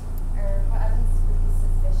need, or what evidence would be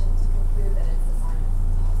sufficient to conclude that it's a sign of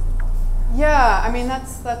positive welfare? Yeah, I mean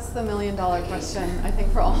that's the million-dollar question, I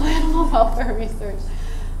think, for all animal welfare research.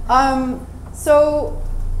 So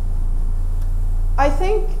I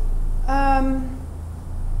think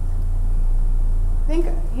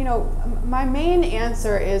my main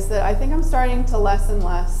answer is that I think I'm starting to less and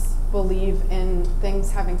less believe in things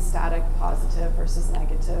having static positive versus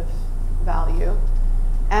negative value.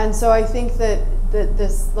 And so I think that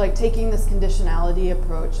this, like taking this conditionality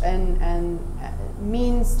approach and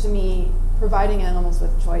means to me providing animals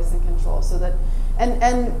with choice and control, so that,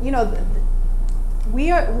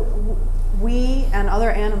 we and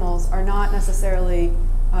other animals are not necessarily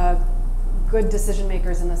good decision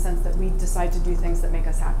makers in the sense that we decide to do things that make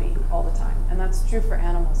us happy all the time. And that's true for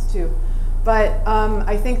animals too. But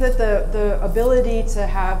I think that the ability to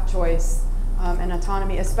have choice and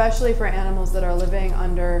autonomy, especially for animals that are living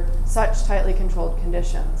under such tightly controlled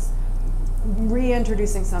conditions,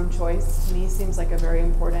 reintroducing some choice to me seems like a very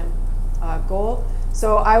important goal.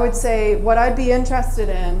 So I would say what I'd be interested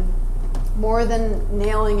in, more than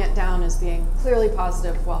nailing it down as being clearly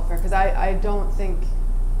positive welfare, because I don't think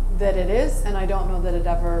that it is, and I don't know that it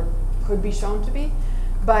ever could be shown to be,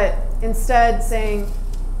 but instead saying,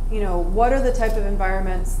 what are the type of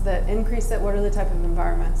environments that increase it, what are the type of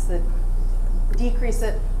environments that decrease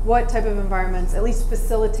it, what type of environments at least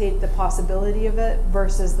facilitate the possibility of it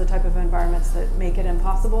versus the type of environments that make it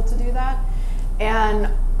impossible to do that. And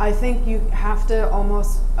I think you have to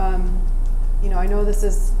almost I know this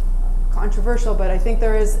is controversial, but I think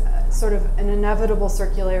there is sort of an inevitable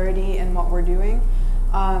circularity in what we're doing,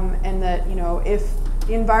 and that, if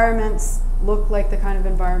the environments look like the kind of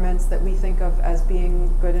environments that we think of as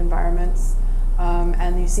being good environments,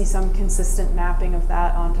 and you see some consistent mapping of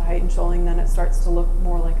that onto height and shoaling, then it starts to look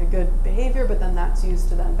more like a good behavior, but then that's used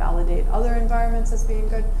to then validate other environments as being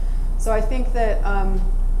good. So I think that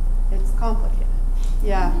it's complicated.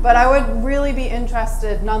 Yeah, but I would really be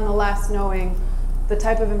interested nonetheless knowing the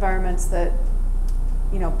type of environments that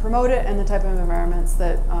promote it and the type of environments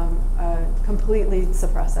that completely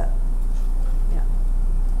suppress it. Yeah.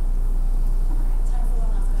 Time for one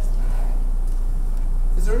last question,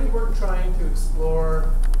 Eric. Is there any work trying to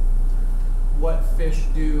explore what fish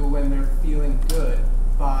do when they're feeling good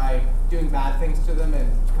by doing bad things to them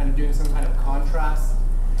and kind of doing some kind of contrast?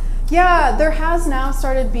 Yeah, there has now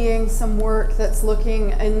started being some work that's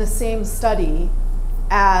looking in the same study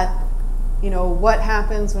at what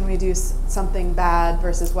happens when we do something bad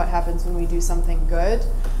versus what happens when we do something good.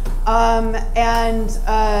 And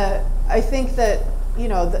I think that,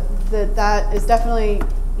 that is definitely,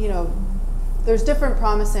 there's different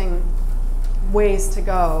promising ways to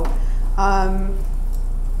go.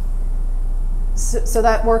 So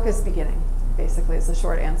that work is beginning, basically, is the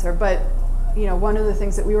short answer. But, one of the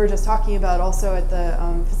things that we were just talking about also at the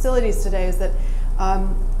facilities today is that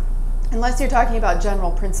unless you're talking about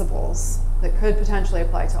general principles that could potentially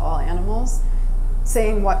apply to all animals,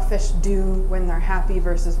 saying what fish do when they're happy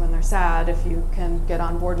versus when they're sad, if you can get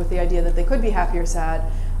on board with the idea that they could be happy or sad,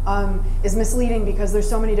 is misleading because there's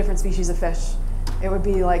so many different species of fish. It would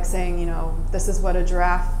be like saying, this is what a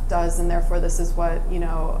giraffe does and therefore this is what,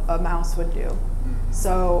 a mouse would do.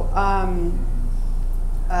 So,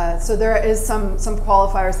 so there is some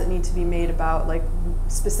qualifiers that need to be made about like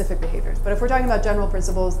specific behaviors. But if we're talking about general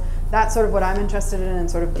principles, that's sort of what I'm interested in and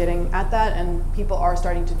sort of getting at that, and people are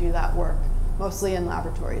starting to do that work, mostly in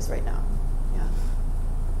laboratories right now. Yeah.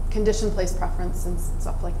 Condition, place, preference, and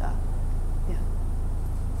stuff like that. Yeah.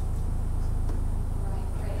 Right,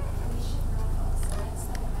 great. We should wrap up. So let's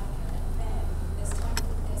talk about it. And then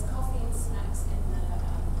there's coffee and snacks in the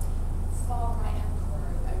far right-hand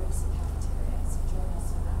corner of the OEC cafeteria. So join us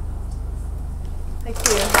for that afterwards. Thank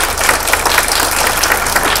you.